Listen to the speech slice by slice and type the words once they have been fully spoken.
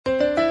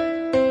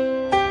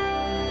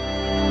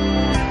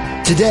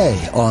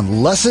Today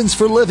on Lessons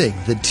for Living,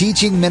 the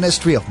teaching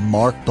ministry of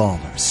Mark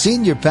Balmer,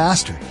 Senior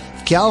Pastor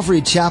of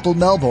Calvary Chapel,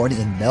 Melbourne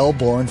in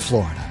Melbourne,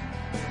 Florida.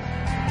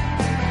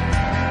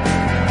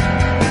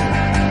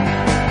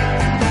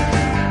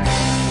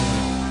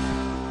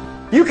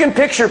 You can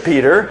picture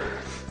Peter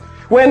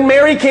when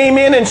Mary came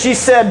in and she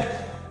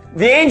said,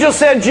 the angel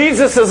said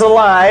Jesus is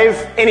alive,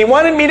 and he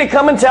wanted me to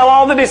come and tell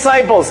all the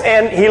disciples.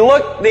 And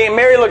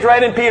Mary looked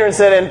right at Peter and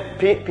said, and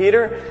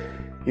Peter,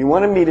 he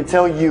wanted me to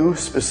tell you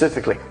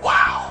specifically.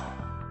 Wow.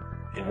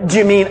 Do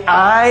you mean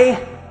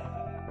I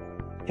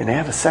can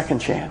have a second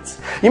chance?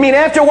 You mean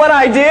after what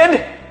I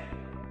did,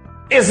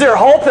 is there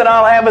hope that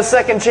I'll have a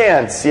second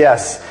chance?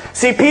 Yes.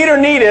 See, Peter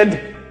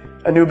needed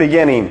a new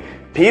beginning.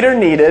 Peter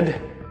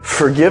needed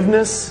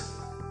forgiveness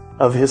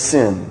of his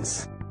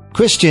sins.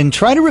 Christian,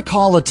 try to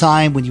recall a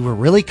time when you were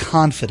really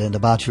confident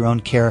about your own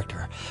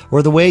character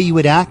or the way you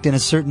would act in a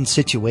certain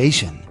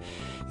situation.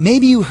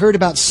 Maybe you heard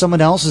about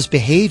someone else's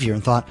behavior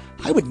and thought,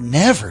 I would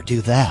never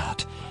do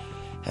that.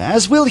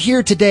 As we'll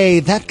hear today,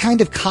 that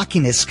kind of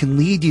cockiness can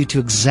lead you to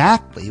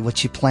exactly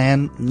what you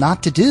plan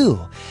not to do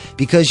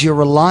because you're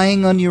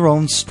relying on your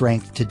own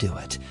strength to do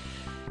it.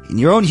 In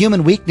your own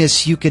human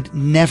weakness, you could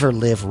never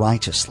live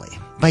righteously.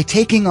 By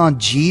taking on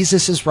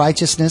Jesus'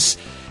 righteousness,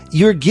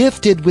 you're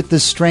gifted with the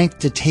strength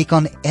to take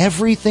on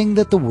everything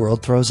that the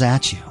world throws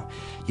at you.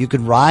 You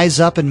can rise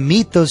up and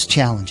meet those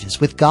challenges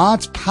with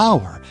God's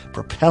power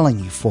propelling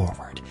you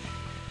forward.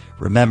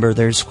 Remember,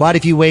 there's quite a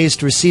few ways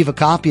to receive a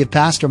copy of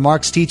Pastor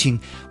Mark's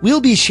teaching.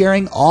 We'll be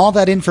sharing all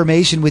that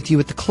information with you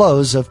at the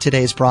close of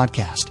today's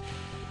broadcast.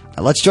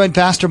 Now let's join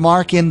Pastor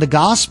Mark in the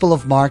Gospel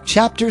of Mark,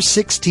 chapter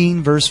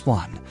 16, verse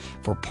 1,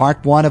 for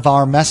part 1 of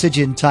our message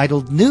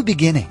entitled New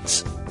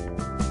Beginnings.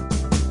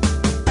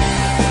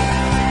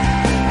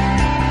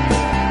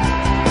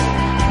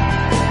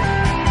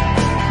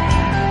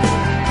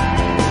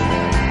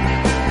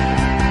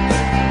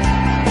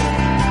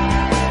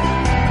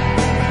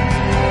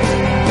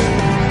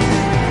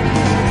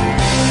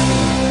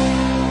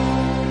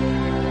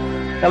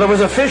 Now, there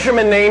was a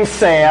fisherman named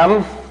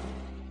Sam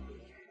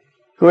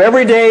who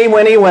every day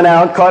when he went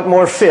out caught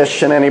more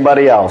fish than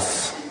anybody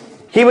else.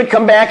 He would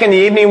come back in the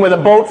evening with a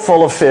boat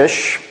full of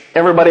fish.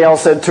 Everybody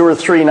else had 2 or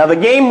 3. Now, the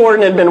game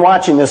warden had been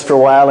watching this for a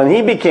while, and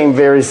he became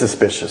very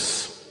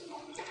suspicious.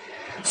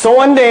 So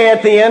one day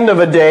at the end of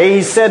a day,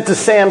 he said to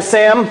Sam,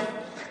 Sam,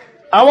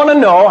 I want to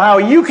know how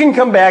you can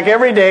come back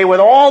every day with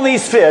all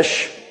these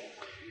fish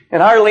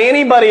and hardly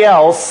anybody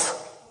else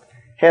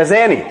has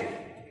any.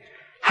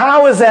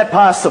 How is that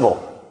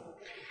possible?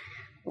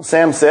 Well,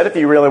 Sam said, if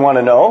you really want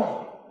to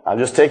know, I'll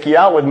just take you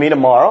out with me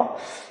tomorrow.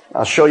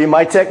 I'll show you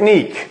my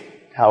technique,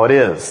 how it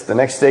is. The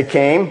next day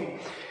came.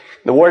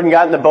 The warden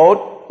got in the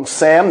boat. And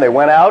Sam, they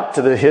went out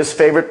to his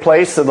favorite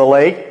place of the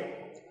lake.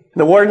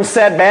 The warden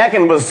sat back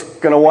and was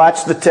going to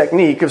watch the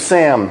technique of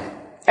Sam.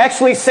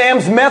 Actually,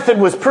 Sam's method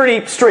was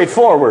pretty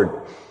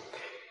straightforward.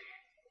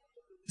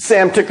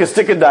 Sam took a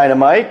stick of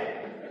dynamite.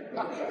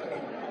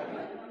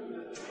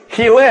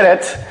 He lit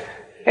it,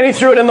 and he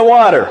threw it in the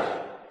water.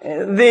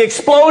 The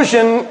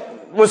explosion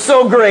was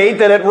so great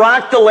that it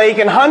rocked the lake,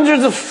 and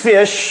hundreds of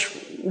fish,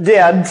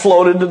 dead,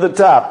 floated to the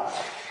top.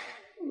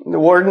 The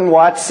warden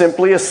watched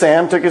simply as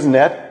Sam took his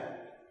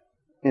net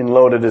and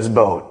loaded his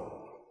boat.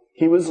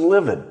 He was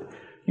livid.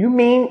 You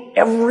mean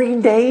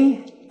every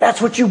day?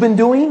 That's what you've been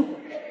doing?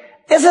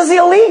 This is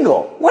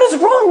illegal. What is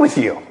wrong with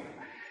you?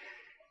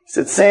 He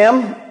said,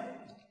 Sam,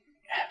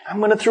 I'm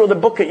going to throw the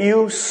book at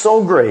you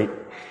so great.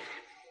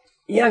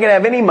 You're not going to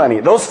have any money.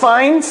 Those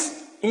fines,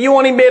 you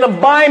won't even be able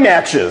to buy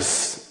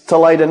matches to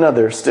light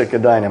another stick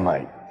of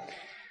dynamite.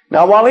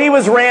 Now, while he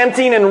was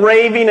ranting and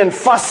raving and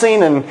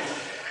fussing and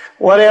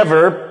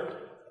whatever,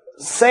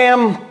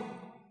 Sam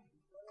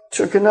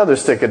took another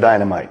stick of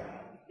dynamite.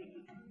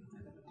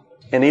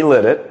 And he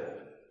lit it.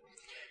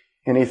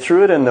 And he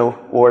threw it in the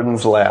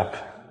warden's lap.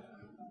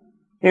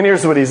 And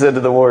here's what he said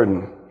to the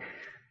warden.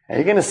 Are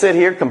you going to sit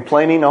here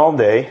complaining all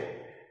day,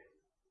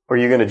 or are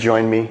you going to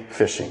join me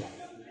fishing?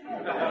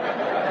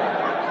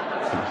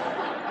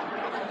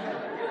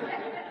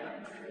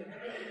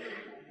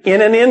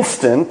 In an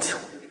instant,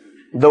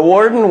 the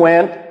warden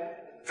went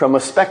from a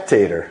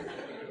spectator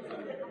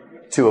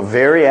to a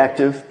very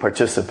active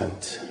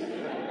participant.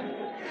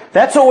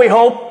 That's what we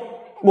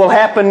hope will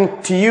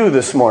happen to you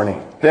this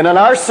morning. That in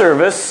our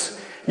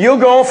service, you'll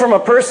go from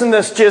a person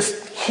that's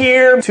just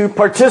here to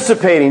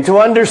participating, to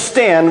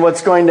understand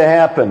what's going to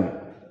happen.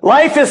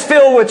 Life is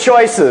filled with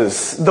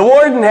choices. The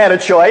warden had a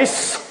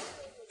choice,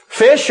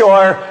 fish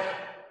or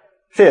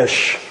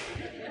fish.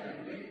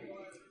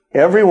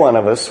 Every one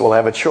of us will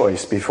have a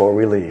choice before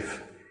we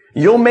leave.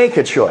 You'll make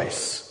a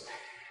choice.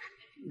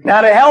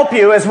 Now, to help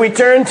you, as we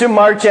turn to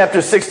Mark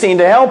chapter 16,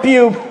 to help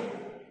you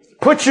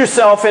put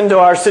yourself into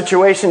our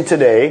situation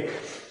today,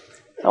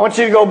 I want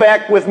you to go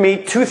back with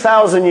me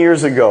 2,000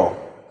 years ago.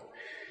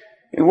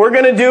 And we're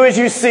going to do as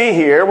you see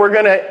here. We're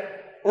going to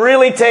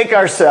really take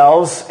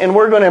ourselves and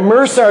we're going to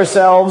immerse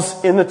ourselves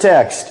in the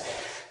text.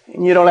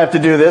 And you don't have to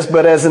do this,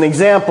 but as an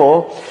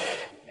example,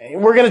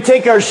 we're going to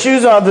take our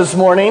shoes off this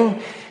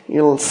morning.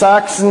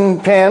 socks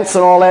and pants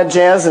and all that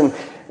jazz, and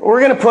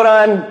we're going to put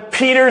on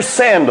Peter's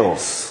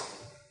sandals.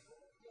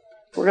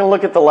 We're going to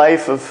look at the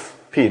life of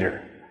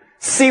Peter.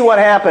 See what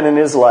happened in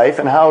his life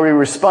and how he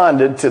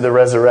responded to the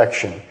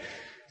resurrection.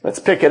 Let's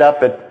pick it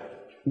up at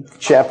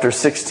chapter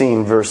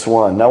 16, verse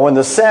 1. Now when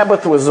the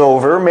Sabbath was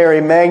over,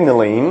 Mary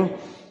Magdalene,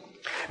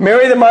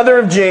 Mary the mother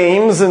of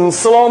James, and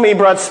Salome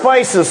brought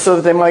spices so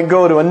that they might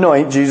go to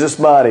anoint Jesus'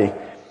 body.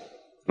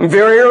 And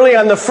very early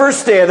on the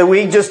first day of the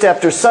week, just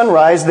after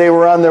sunrise, they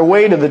were on their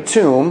way to the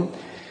tomb,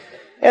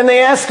 and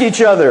they asked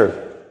each other,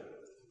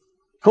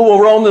 "Who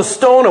will roll the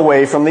stone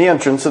away from the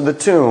entrance of the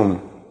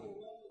tomb?"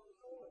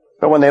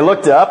 But when they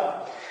looked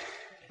up,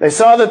 they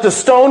saw that the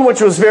stone,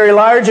 which was very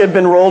large, had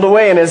been rolled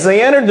away. And as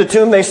they entered the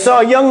tomb, they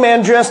saw a young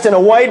man dressed in a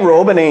white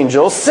robe, an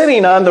angel,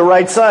 sitting on the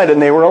right side,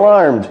 and they were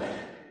alarmed.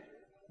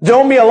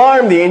 "Don't be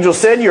alarmed," the angel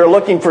said. "You're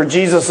looking for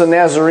Jesus the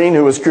Nazarene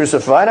who was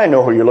crucified. I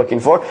know who you're looking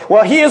for.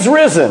 Well, he is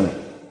risen.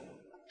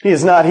 He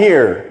is not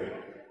here."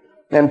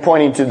 And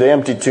pointing to the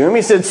empty tomb,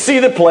 he said, "See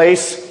the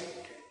place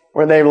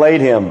where they've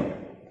laid him.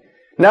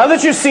 Now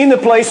that you've seen the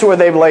place where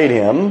they've laid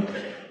him,"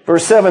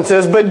 verse 7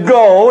 says, "But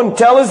go and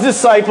tell his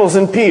disciples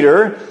and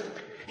Peter,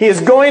 he is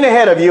going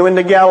ahead of you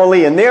into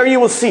Galilee, and there you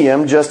will see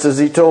him just as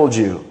he told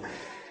you."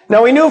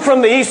 Now we knew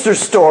from the Easter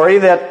story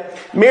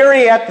that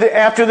Mary,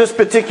 after this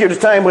particular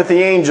time with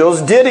the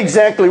angels, did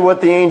exactly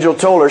what the angel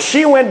told her.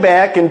 She went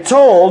back and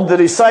told the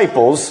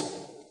disciples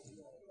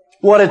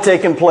what had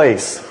taken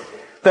place.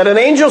 That an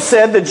angel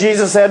said that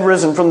Jesus had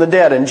risen from the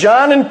dead. And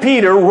John and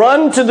Peter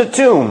run to the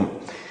tomb.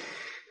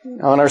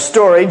 On our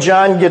story,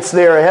 John gets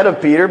there ahead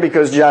of Peter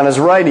because John is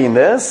writing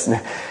this.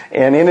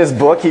 And in his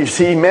book,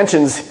 he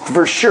mentions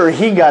for sure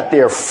he got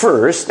there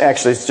first.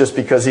 Actually, it's just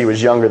because he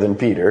was younger than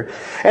Peter.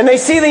 And they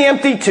see the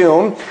empty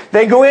tomb.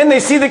 They go in, they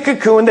see the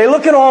cocoon. They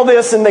look at all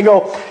this and they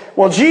go,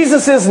 "Well,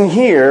 Jesus isn't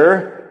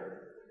here.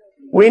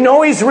 We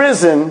know he's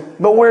risen,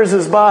 but where's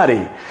his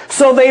body?"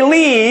 So they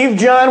leave,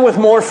 John with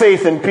more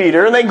faith than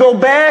Peter, and they go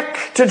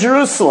back to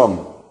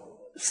Jerusalem,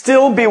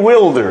 still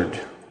bewildered.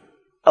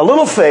 A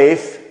little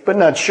faith, but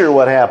not sure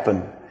what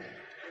happened.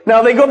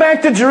 Now they go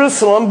back to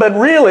Jerusalem, but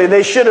really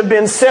they should have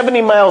been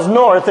 70 miles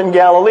north in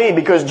Galilee,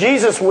 because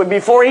Jesus would,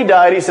 before he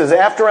died, he says,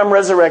 "After I'm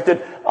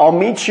resurrected, I'll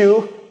meet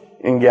you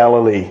in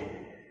Galilee."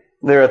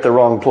 They're at the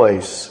wrong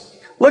place.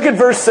 Look at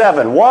verse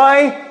 7.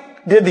 Why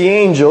did the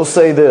angel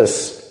say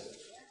this?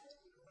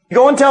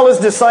 "Go and tell his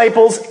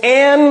disciples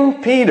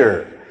and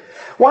Peter."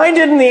 Why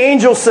didn't the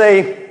angel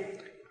say,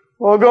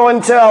 "Well, go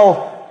and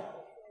tell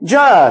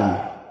John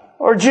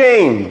or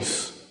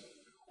James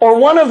or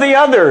one of the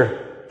other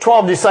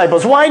 12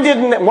 disciples"? Why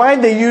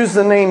did they use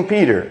the name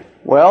Peter?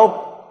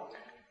 Well,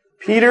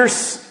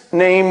 Peter's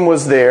name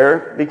was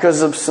there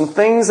because of some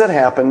things that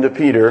happened to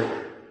Peter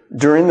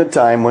during the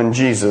time when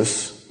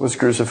Jesus was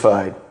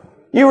crucified.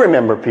 You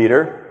remember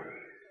Peter.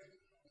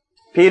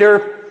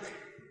 Peter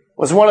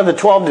was one of the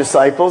 12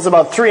 disciples.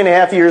 About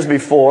 3.5 years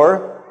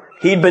before,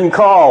 he'd been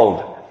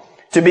called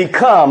to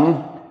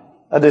become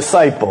a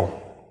disciple.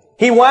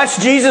 He watched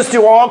Jesus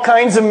do all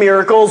kinds of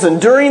miracles, and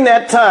during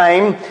that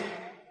time,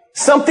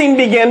 something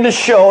began to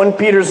show in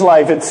Peter's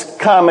life. It's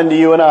common to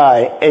you and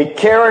I. A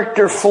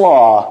character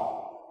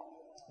flaw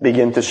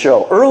began to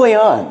show. Early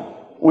on,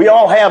 we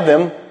all have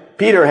them.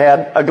 Peter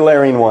had a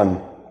glaring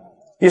one.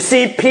 You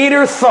see,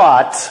 Peter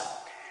thought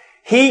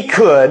he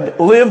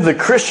could live the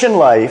Christian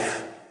life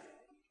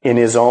in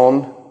his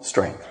own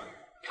strength.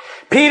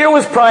 Peter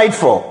was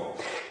prideful.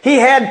 He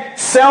had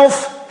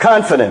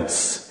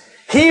self-confidence.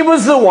 He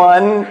was the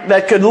one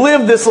that could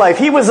live this life.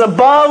 He was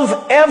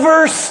above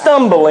ever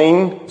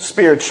stumbling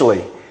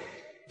spiritually.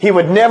 He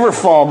would never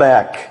fall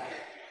back.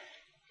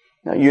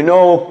 Now, you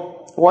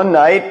know, one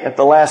night at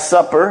the Last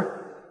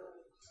Supper,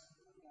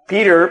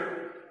 Peter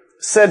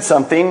said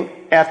something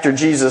after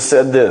Jesus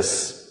said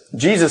this.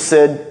 Jesus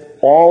said,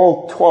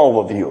 "All 12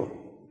 of you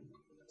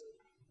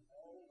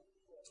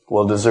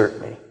will desert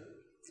me."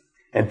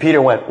 And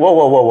Peter went,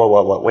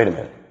 whoa, wait a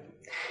minute.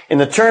 In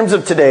the terms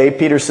of today,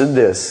 Peter said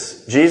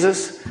this: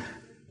 "Jesus,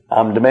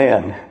 I'm the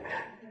man.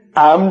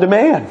 I'm the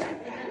man.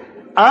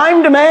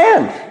 I'm the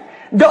man.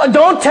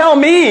 Don't tell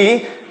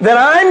me that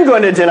I'm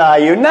going to deny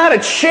you. Not a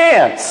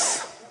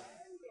chance."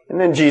 And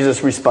then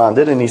Jesus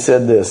responded and he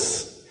said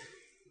this: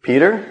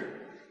 "Peter,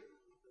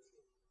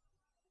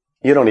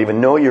 you don't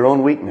even know your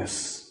own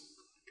weakness.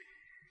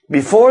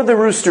 Before the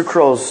rooster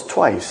crows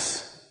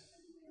twice,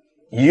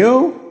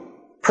 you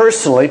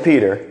personally,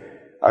 Peter,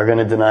 are going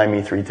to deny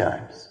me 3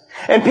 times.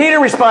 And Peter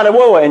responded,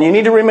 whoa, and you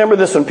need to remember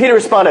this one. Peter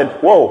responded,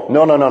 "Whoa,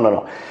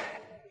 no.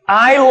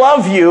 I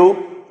love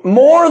you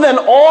more than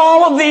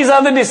all of these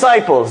other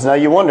disciples." Now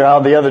you wonder how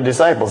the other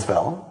disciples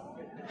fell.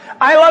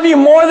 "I love you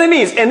more than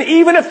these. And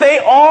even if they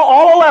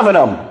all 11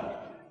 of them,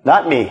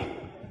 not me.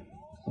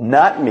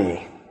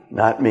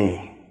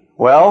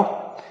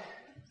 Well,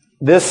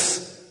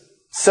 this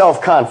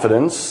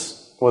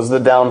self-confidence was the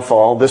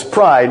downfall. This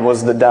pride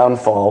was the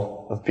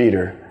downfall of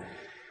Peter.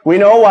 We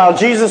know while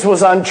Jesus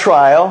was on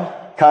trial,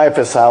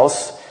 Caiaphas'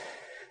 house,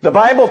 the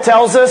Bible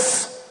tells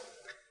us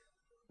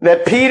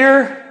that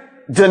Peter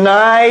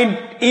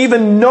denied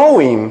even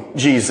knowing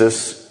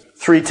Jesus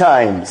 3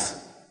 times.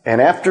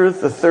 And after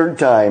the 3rd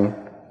time,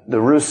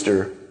 the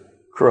rooster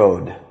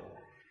crowed.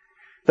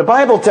 The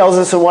Bible tells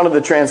us in one of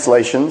the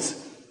translations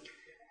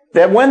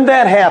that when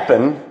that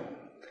happened,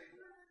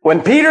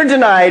 when Peter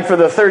denied for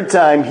the 3rd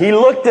time, he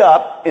looked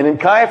up, and in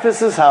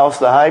Caiaphas' house,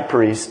 the high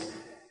priest,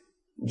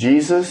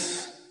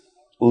 Jesus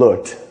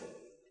looked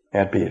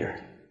at Peter.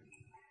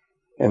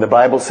 And the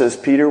Bible says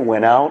Peter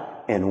went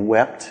out and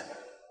wept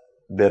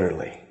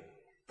bitterly.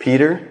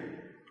 Peter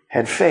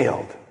had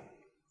failed.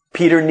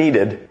 Peter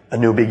needed a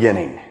new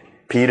beginning.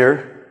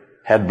 Peter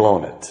had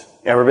blown it.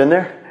 Ever been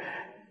there?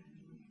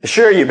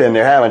 Sure, you've been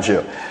there, haven't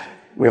you?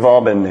 We've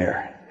all been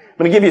there. I'm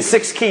going to give you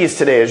 6 keys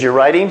today as you're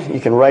writing. You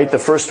can write the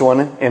first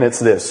one, and it's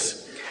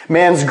this.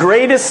 Man's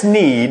greatest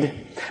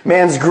need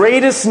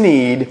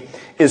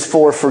is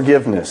for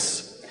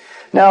forgiveness.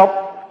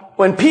 Now,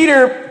 when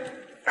Peter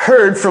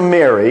heard from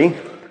Mary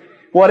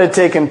what had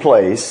taken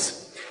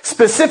place,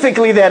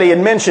 specifically that he had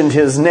mentioned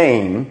his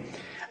name,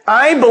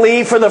 I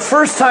believe for the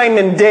first time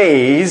in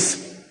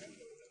days,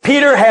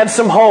 Peter had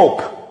some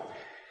hope.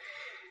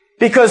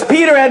 Because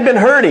Peter had been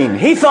hurting.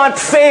 He thought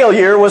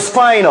failure was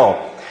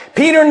final.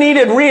 Peter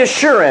needed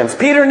reassurance.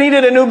 Peter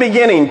needed a new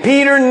beginning.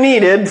 Peter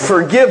needed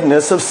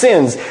forgiveness of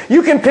sins.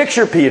 You can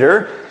picture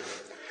Peter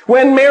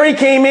when Mary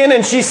came in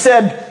and she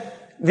said,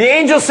 the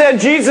angel said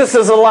Jesus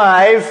is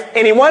alive,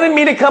 and he wanted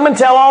me to come and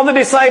tell all the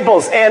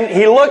disciples. And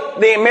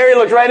Mary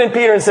looked right at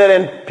Peter and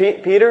said, and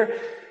Peter,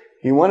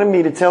 he wanted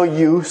me to tell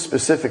you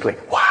specifically.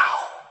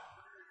 Wow.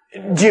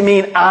 Do you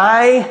mean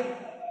I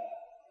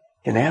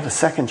can have a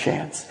second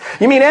chance?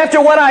 You mean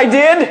after what I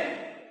did,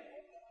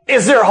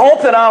 is there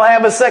hope that I'll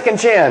have a second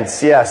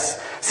chance?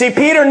 Yes. See,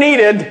 Peter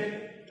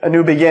needed a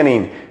new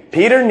beginning.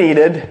 Peter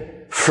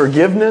needed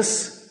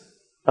forgiveness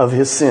of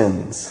his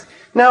sins.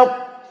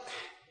 Now,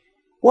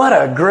 what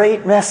a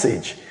great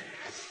message.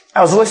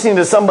 I was listening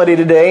to somebody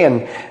today,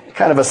 and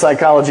kind of a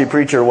psychology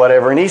preacher or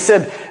whatever, and he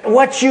said,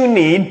 what you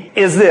need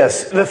is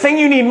this. The thing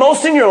you need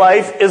most in your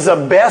life is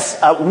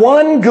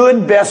one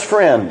good best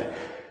friend.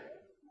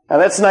 Now,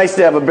 that's nice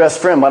to have a best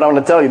friend, but I want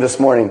to tell you this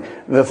morning,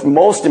 the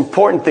most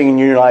important thing in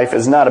your life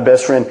is not a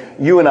best friend.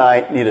 You and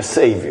I need a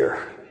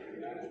Savior.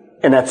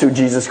 And that's who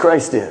Jesus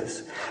Christ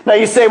is. Now,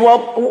 you say, well,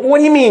 what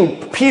do you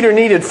mean Peter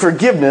needed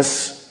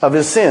forgiveness of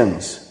his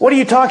sins? What are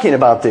you talking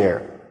about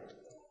there?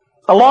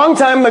 A long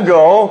time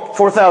ago,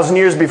 4,000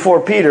 years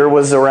before Peter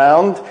was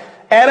around,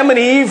 Adam and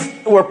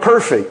Eve were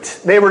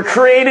perfect. They were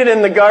created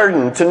in the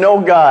garden to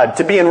know God,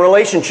 to be in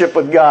relationship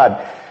with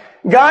God.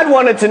 God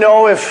wanted to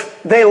know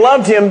if they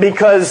loved Him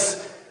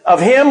because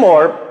of Him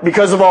or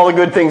because of all the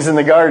good things in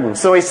the garden.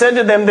 So He said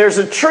to them, there's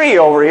a tree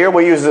over here,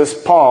 we'll use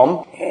this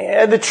palm,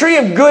 the tree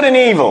of good and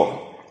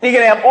evil. You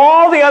can have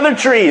all the other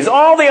trees,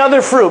 all the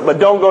other fruit, but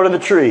don't go to the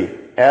tree.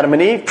 Adam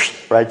and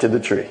Eve, right to the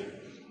tree.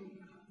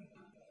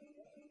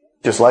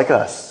 Just like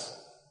us.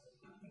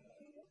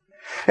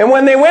 And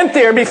when they went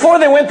there, before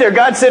they went there,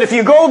 God said, if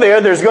you go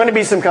there, there's going to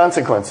be some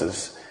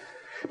consequences.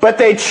 But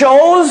they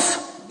chose,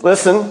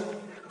 listen,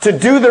 to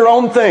do their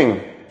own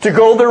thing, to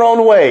go their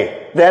own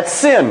way. That's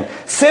sin.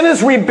 Sin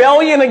is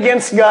rebellion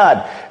against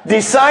God.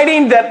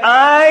 Deciding that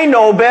I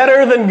know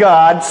better than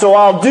God, so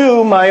I'll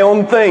do my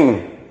own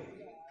thing.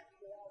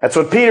 That's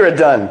what Peter had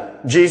done.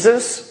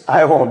 Jesus,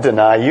 I won't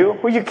deny you.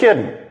 Who are you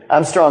kidding?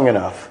 I'm strong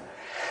enough.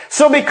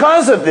 So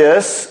because of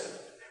this,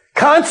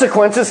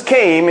 consequences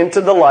came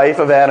into the life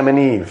of Adam and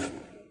Eve.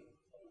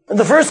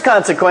 The first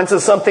consequence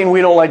is something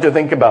we don't like to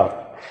think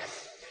about.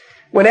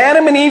 When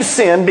Adam and Eve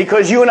sinned,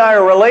 because you and I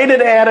are related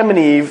to Adam and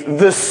Eve,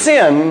 the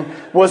sin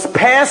was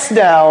passed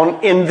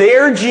down in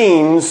their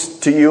genes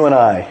to you and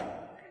I.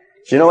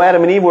 Did you know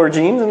Adam and Eve wore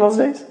genes in those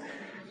days?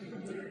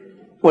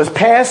 It was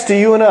passed to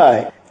you and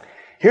I.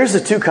 Here's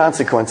the 2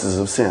 consequences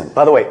of sin.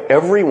 By the way,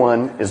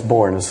 everyone is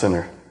born a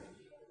sinner.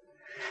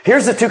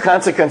 Here's the 2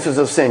 consequences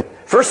of sin.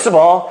 First of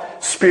all,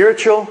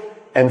 spiritual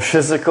and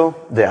physical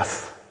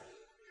death.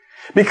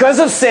 Because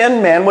of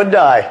sin, man would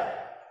die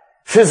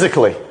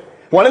physically.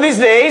 One of these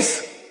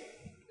days,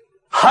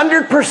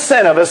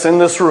 100% of us in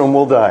this room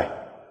will die.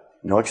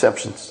 No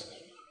exceptions.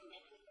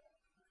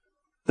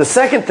 The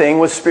second thing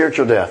was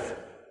spiritual death.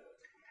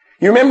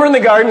 You remember in the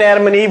garden,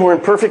 Adam and Eve were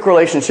in perfect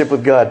relationship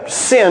with God.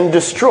 Sin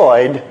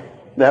destroyed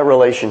that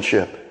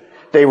relationship.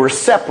 They were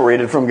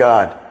separated from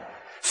God.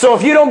 So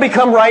if you don't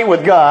become right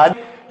with God,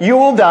 you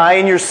will die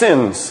in your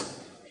sins.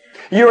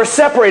 You are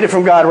separated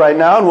from God right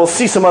now, and we'll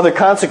see some other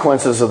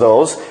consequences of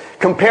those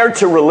compared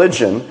to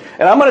religion.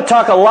 And I'm going to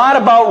talk a lot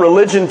about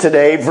religion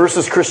today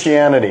versus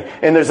Christianity,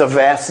 and there's a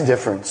vast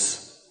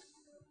difference.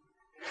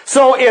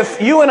 So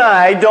if you and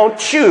I don't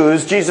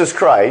choose Jesus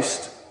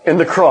Christ and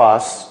the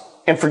cross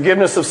and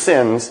forgiveness of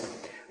sins,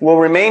 we'll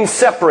remain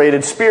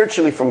separated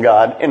spiritually from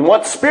God. And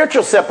what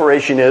spiritual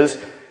separation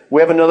is,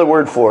 we have another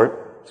word for it.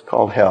 It's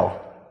called hell.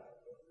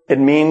 It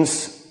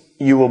means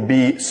you will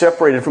be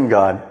separated from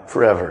God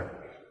forever.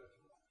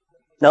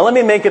 Now let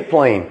me make it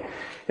plain.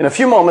 In a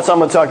few moments I'm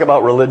going to talk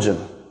about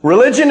religion.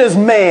 Religion is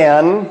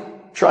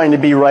man trying to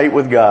be right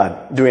with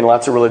God, doing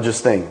lots of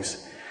religious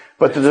things.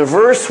 But the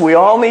verse we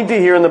all need to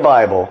hear in the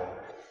Bible,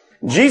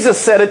 Jesus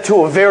said it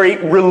to a very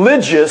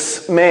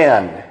religious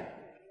man,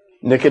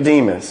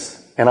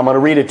 Nicodemus. And I'm going to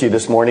read it to you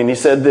this morning. He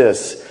said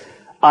this,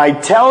 I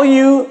tell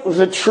you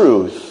the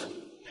truth.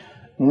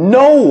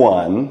 No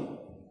one,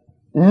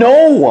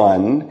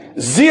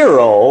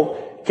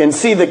 zero, can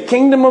see the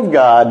kingdom of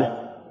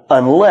God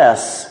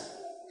unless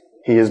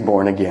he is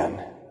born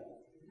again.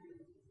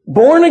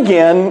 Born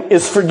again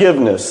is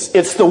forgiveness.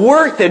 It's the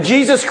work that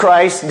Jesus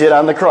Christ did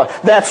on the cross.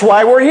 That's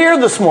why we're here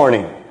this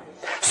morning.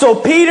 So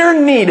Peter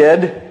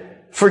needed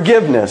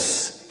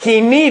forgiveness. He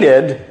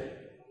needed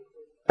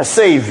a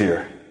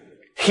Savior.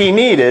 He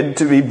needed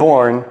to be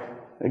born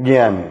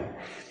again.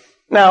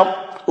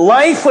 Now,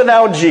 life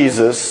without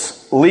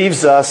Jesus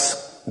leaves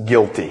us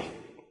guilty.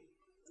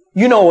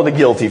 You know the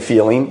guilty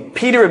feeling.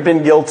 Peter had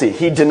been guilty.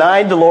 He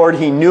denied the Lord.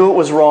 He knew it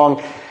was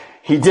wrong.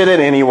 He did it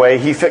anyway.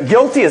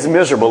 Guilty is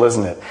miserable,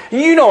 isn't it?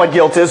 You know what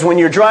guilt is when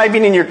you're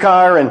driving in your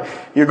car and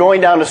you're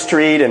going down the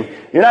street and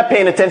you're not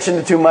paying attention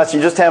to too much.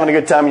 You're just having a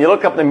good time. You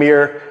look up in the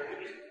mirror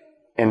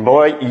and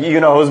boy, you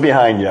know who's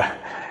behind you.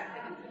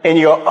 And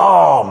you go,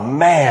 oh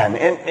man.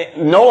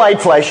 And no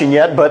light flashing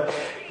yet, but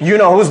you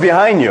know who's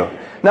behind you.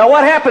 Now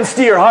what happens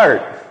to your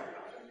heart?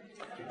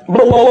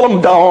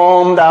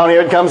 Down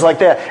here it comes like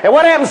that. And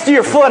what happens to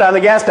your foot on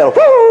the gas pedal?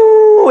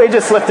 Woo! It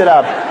just lifted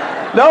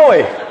up. No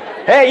way.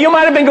 Hey, you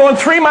might have been going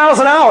 3 miles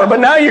an hour, but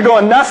now you're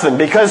going nothing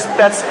because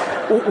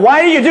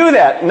why do you do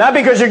that? Not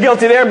because you're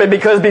guilty there, but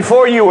because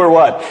before you were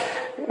what?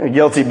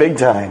 Guilty big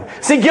time.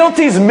 See,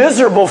 guilty's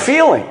miserable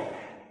feeling.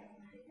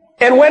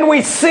 And when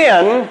we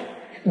sin,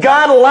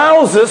 God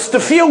allows us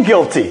to feel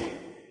guilty.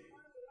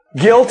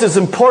 Guilt is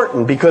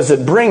important because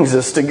it brings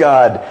us to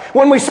God.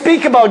 When we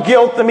speak about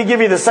guilt, let me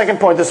give you the second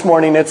point this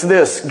morning. It's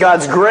this.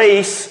 God's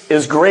grace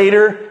is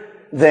greater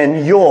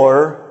than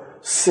your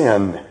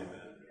sin.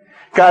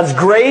 God's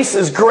grace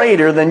is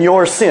greater than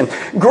your sin.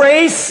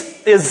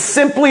 Grace is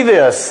simply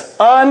this,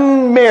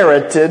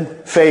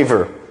 unmerited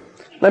favor.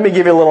 Let me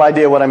give you a little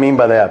idea what I mean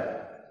by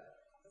that.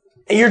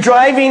 You're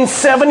driving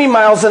 70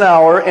 miles an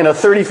hour in a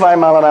 35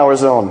 mile an hour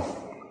zone.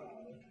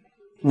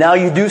 Now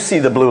you do see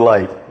the blue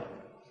light.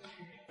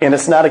 And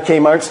it's not a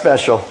Kmart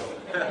special.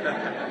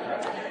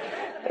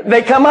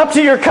 They come up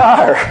to your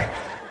car.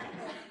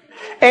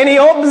 And you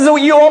open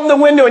the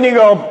window and you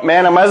go,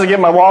 man, I might as well get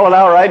my wallet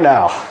out right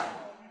now.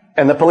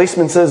 And the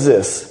policeman says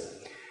this,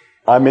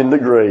 I'm in the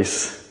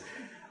grace.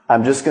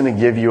 I'm just going to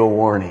give you a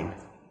warning.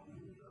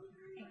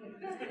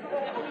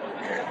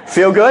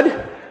 Feel good?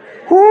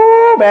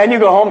 Woo, man, you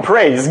go home,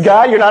 praise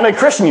God. You're not a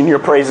Christian and you're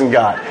praising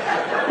God.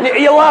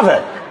 You love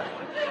it.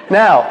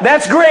 Now,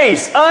 that's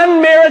grace,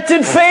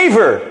 unmerited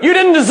favor. You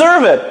didn't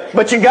deserve it,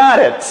 but you got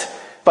it.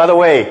 By the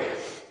way,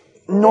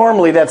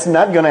 normally that's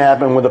not going to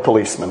happen with a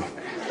policeman.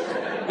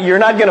 You're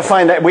not going to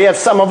find that. We have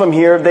some of them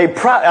here. I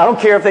don't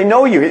care if they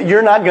know you.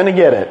 You're not going to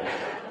get it.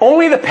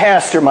 Only the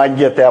pastor might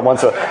get that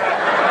once. Oh,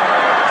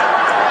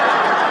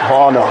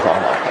 no.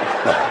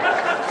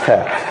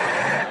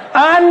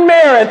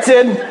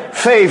 Unmerited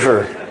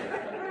favor.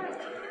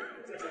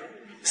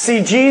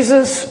 See,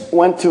 Jesus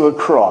went to a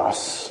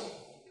cross,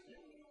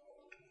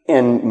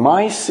 and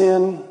my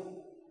sin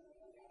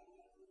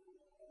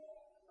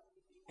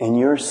and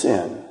your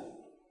sin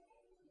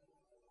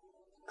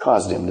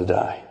caused him to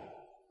die.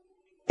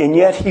 And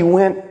yet he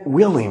went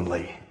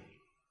willingly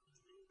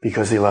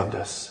because he loved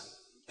us.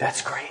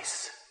 That's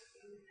grace.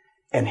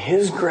 And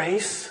his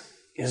grace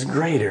is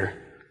greater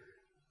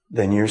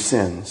than your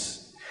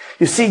sins.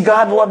 You see,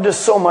 God loved us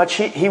so much,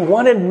 he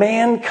wanted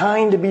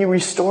mankind to be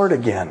restored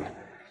again.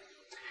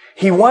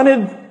 He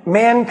wanted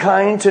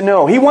mankind to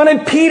know. He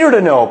wanted Peter to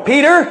know.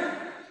 Peter,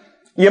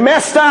 you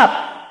messed up.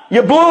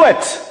 You blew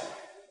it.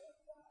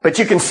 But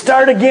you can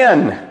start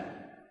again.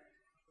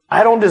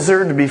 I don't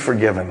deserve to be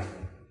forgiven.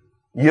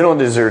 You don't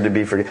deserve to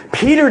be forgiven.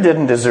 Peter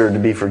didn't deserve to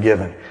be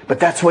forgiven. But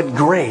that's what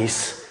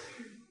grace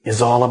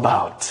is all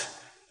about.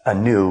 A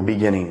new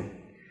beginning.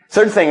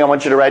 Third thing I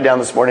want you to write down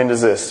this morning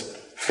is this.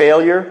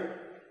 Failure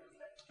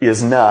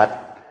is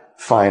not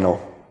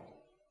final.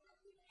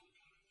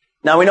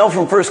 Now we know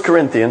from 1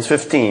 Corinthians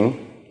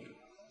 15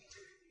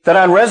 that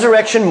on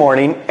resurrection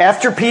morning,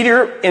 after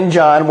Peter and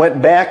John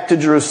went back to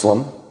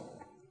Jerusalem,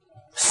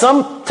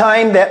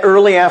 sometime that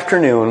early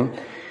afternoon,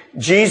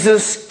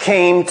 Jesus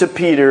came to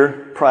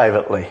Peter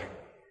privately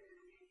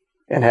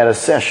and had a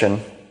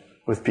session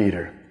with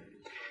Peter.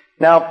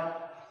 Now,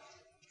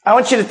 I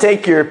want you to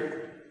take your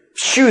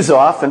shoes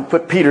off and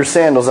put Peter's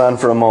sandals on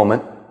for a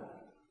moment.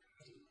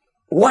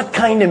 What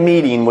kind of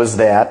meeting was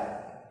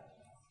that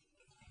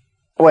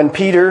when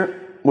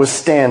Peter was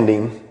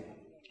standing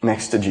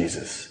next to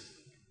Jesus?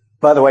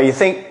 By the way, you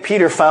think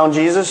Peter found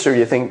Jesus or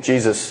you think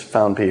Jesus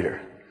found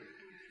Peter?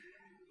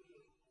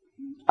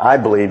 I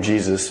believe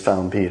Jesus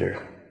found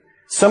Peter.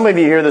 Some of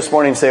you here this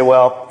morning say,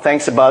 well,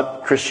 thanks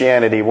about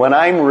Christianity. When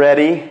I'm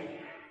ready,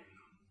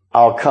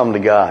 I'll come to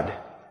God.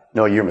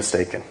 No, you're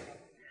mistaken.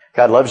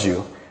 God loves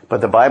you,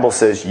 but the Bible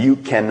says you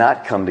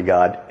cannot come to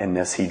God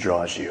unless he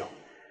draws you.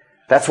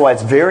 That's why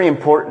it's very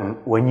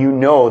important when you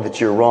know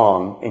that you're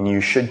wrong and you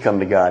should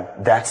come to God.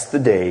 That's the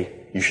day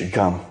you should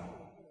come.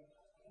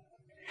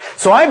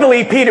 So I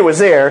believe Peter was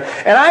there,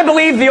 and I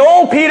believe the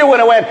old Peter would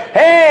have went,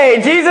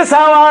 "Hey, Jesus,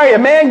 how are you?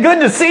 Man,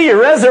 good to see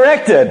you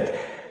resurrected."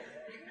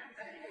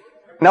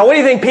 Now, what do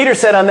you think Peter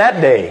said on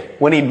that day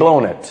when he'd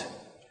blown it?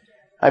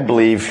 I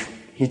believe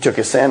he took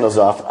his sandals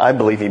off. I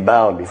believe he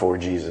bowed before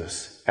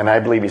Jesus. And I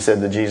believe he said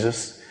to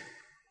Jesus,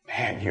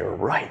 "Man, you're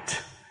right.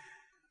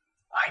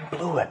 I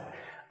blew it.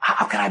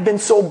 How could I have been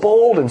so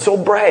bold and so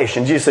brash?"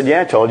 And Jesus said,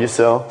 "Yeah, I told you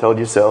so, told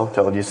you so,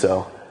 told you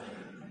so.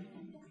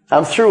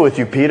 I'm through with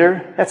you,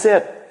 Peter. That's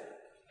it.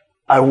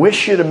 I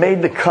wish you'd have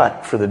made the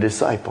cut for the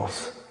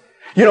disciples."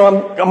 You know,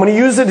 I'm going to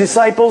use the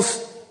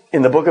disciples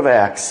in the book of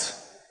Acts.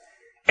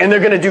 And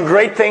they're going to do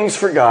great things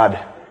for God.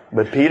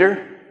 But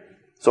Peter,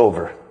 it's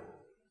over.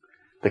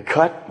 The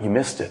cut, you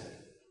missed it.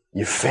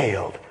 You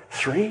failed.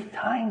 3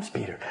 times,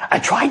 Peter. I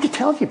tried to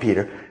tell you,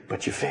 Peter,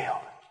 but you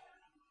failed.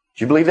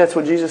 Do you believe that's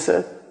what Jesus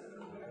said?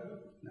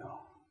 No.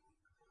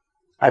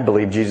 I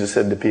believe Jesus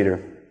said to Peter,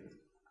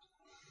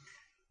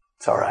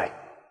 "It's all right.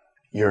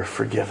 You're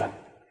forgiven."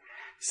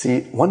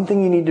 See, one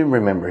thing you need to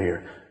remember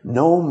here.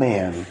 No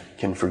man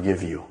can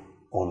forgive you.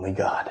 Only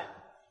God.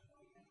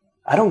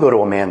 I don't go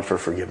to a man for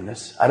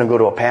forgiveness. I don't go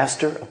to a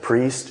pastor, a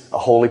priest, a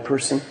holy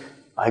person.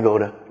 I go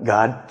to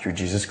God through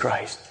Jesus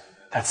Christ.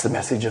 That's the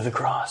message of the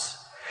cross.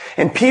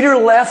 And Peter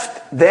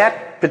left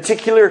that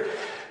particular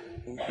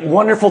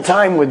wonderful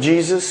time with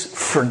Jesus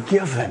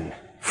forgiven.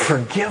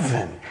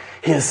 Forgiven.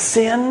 His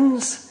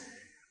sins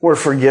were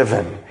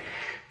forgiven.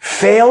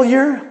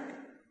 Failure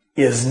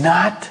is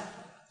not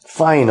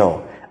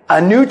final.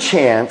 A new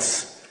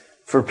chance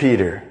for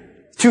Peter.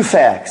 2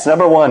 facts.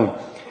 Number 1,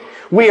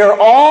 we are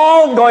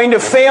all going to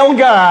fail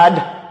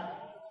God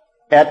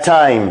at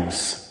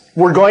times.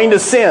 We're going to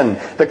sin.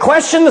 The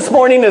question this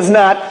morning is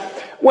not,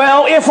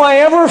 well, if I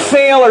ever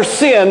fail or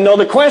sin. No,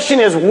 the question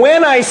is,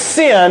 when I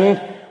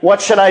sin,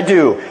 what should I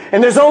do?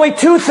 And there's only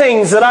 2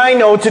 things that I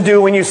know to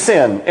do when you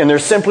sin. And they're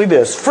simply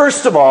this.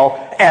 First of all,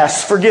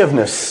 ask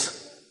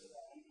forgiveness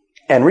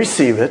and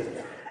receive it.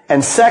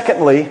 And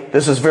secondly,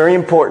 this is very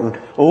important,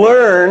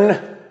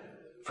 learn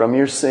from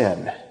your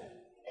sin.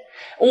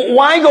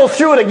 Why go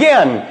through it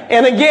again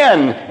and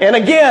again and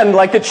again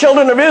like the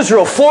children of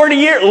Israel? 40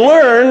 years.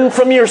 Learn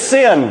from your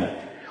sin.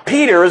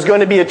 Peter is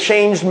going to be a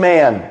changed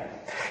man.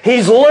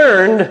 He's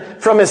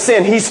learned from his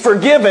sin. He's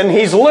forgiven.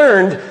 He's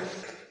learned.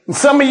 And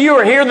some of you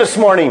are here this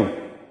morning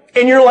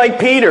and you're like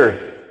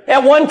Peter.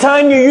 At one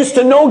time you used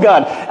to know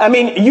God. I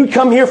mean, you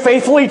come here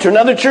faithfully to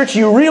another church.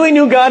 You really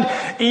knew God.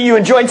 You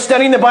enjoyed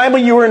studying the Bible.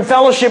 You were in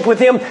fellowship with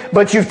Him.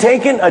 But you've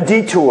taken a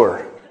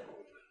detour.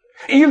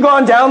 You've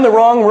gone down the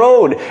wrong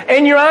road.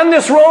 And you're on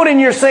this road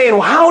and you're saying,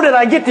 well, how did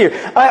I get there?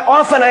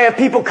 Often I have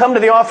people come to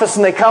the office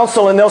and they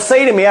counsel and they'll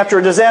say to me after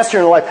a disaster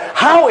in their life,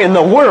 how in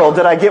the world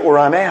did I get where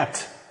I'm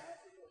at?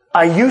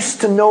 I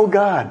used to know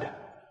God.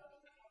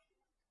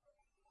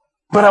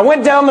 But I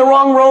went down the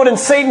wrong road and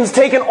Satan's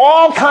taken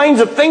all kinds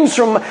of things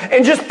from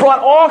and just brought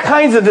all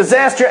kinds of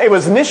disaster. It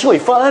was initially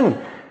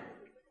fun.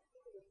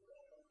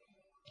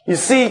 You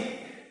see,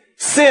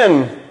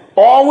 sin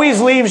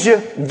always leaves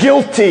you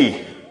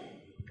guilty.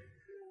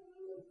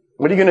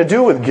 What are you going to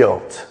do with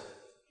guilt?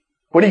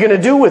 What are you going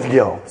to do with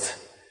guilt?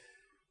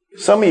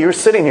 Some of you are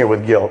sitting here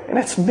with guilt, and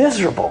it's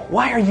miserable.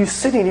 Why are you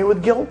sitting here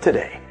with guilt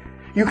today?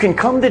 You can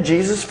come to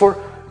Jesus for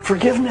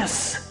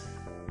forgiveness.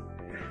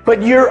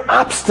 But you're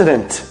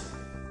obstinate.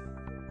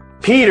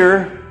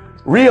 Peter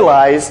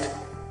realized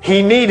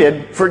he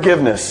needed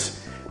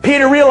forgiveness.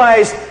 Peter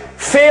realized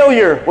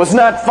failure was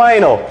not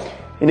final.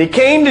 And he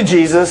came to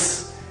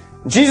Jesus.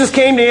 Jesus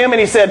came to him and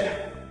he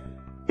said,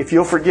 if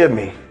you'll forgive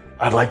me,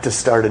 I'd like to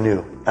start a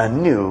new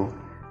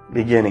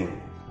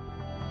beginning.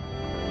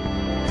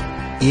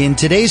 In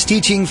today's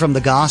teaching from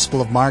the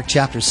Gospel of Mark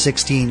chapter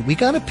 16, we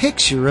got a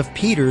picture of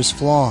Peter's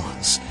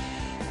flaws.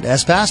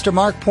 As Pastor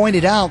Mark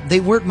pointed out, they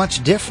weren't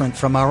much different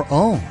from our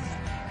own.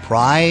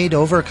 Pride,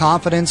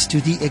 overconfidence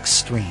to the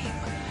extreme.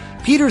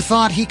 Peter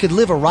thought he could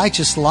live a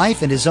righteous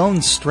life in his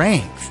own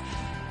strength.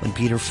 When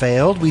Peter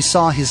failed, we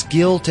saw his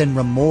guilt and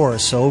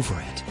remorse over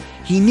it.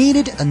 He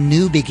needed a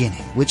new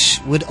beginning, which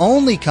would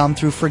only come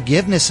through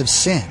forgiveness of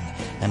sin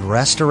and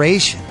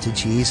restoration to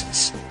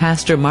Jesus.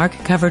 Pastor Mark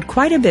covered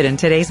quite a bit in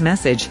today's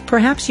message.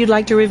 Perhaps you'd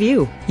like to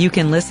review. You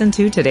can listen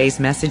to today's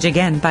message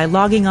again by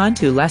logging on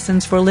to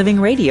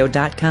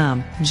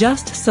lessonsforlivingradio.com.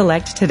 Just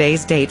select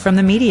today's date from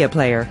the media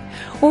player.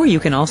 Or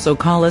you can also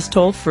call us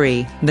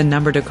toll-free. The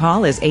number to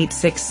call is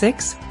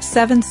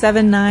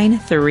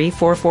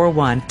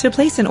 866-779-3441 to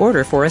place an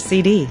order for a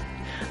CD.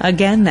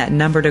 Again, that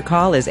number to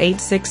call is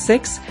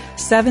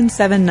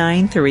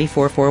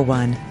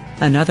 866-779-3441.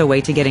 Another way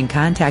to get in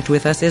contact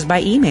with us is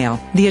by email.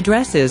 The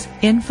address is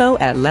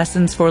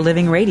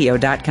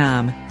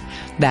info@lessonsforlivingradio.com.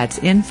 That's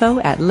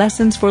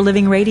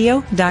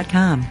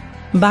info@lessonsforlivingradio.com.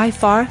 By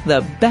far,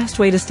 the best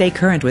way to stay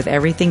current with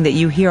everything that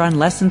you hear on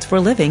Lessons for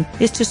Living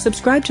is to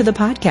subscribe to the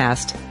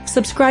podcast.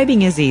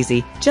 Subscribing is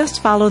easy.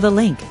 Just follow the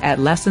link at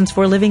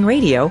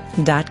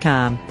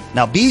lessonsforlivingradio.com.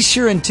 Now be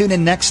sure and tune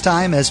in next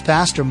time as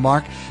Pastor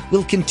Mark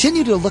will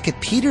continue to look at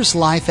Peter's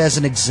life as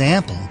an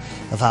example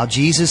of how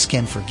Jesus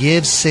can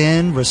forgive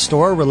sin,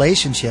 restore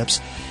relationships,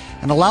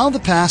 and allow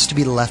the past to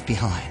be left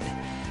behind.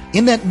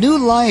 In that new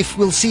life,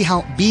 we'll see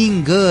how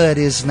being good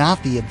is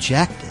not the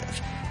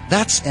objective.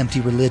 That's empty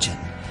religion.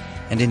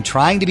 And in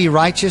trying to be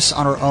righteous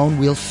on our own,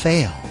 we'll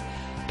fail.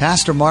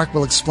 Pastor Mark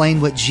will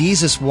explain what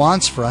Jesus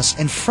wants for us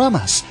and from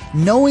us,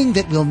 knowing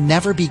that we'll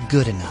never be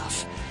good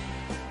enough.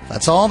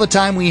 That's all the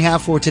time we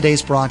have for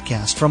today's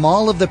broadcast. From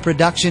all of the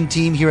production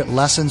team here at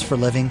Lessons for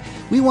Living,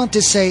 we want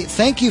to say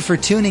thank you for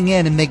tuning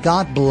in and may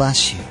God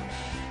bless you.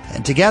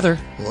 And together,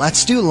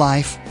 let's do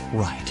life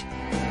right.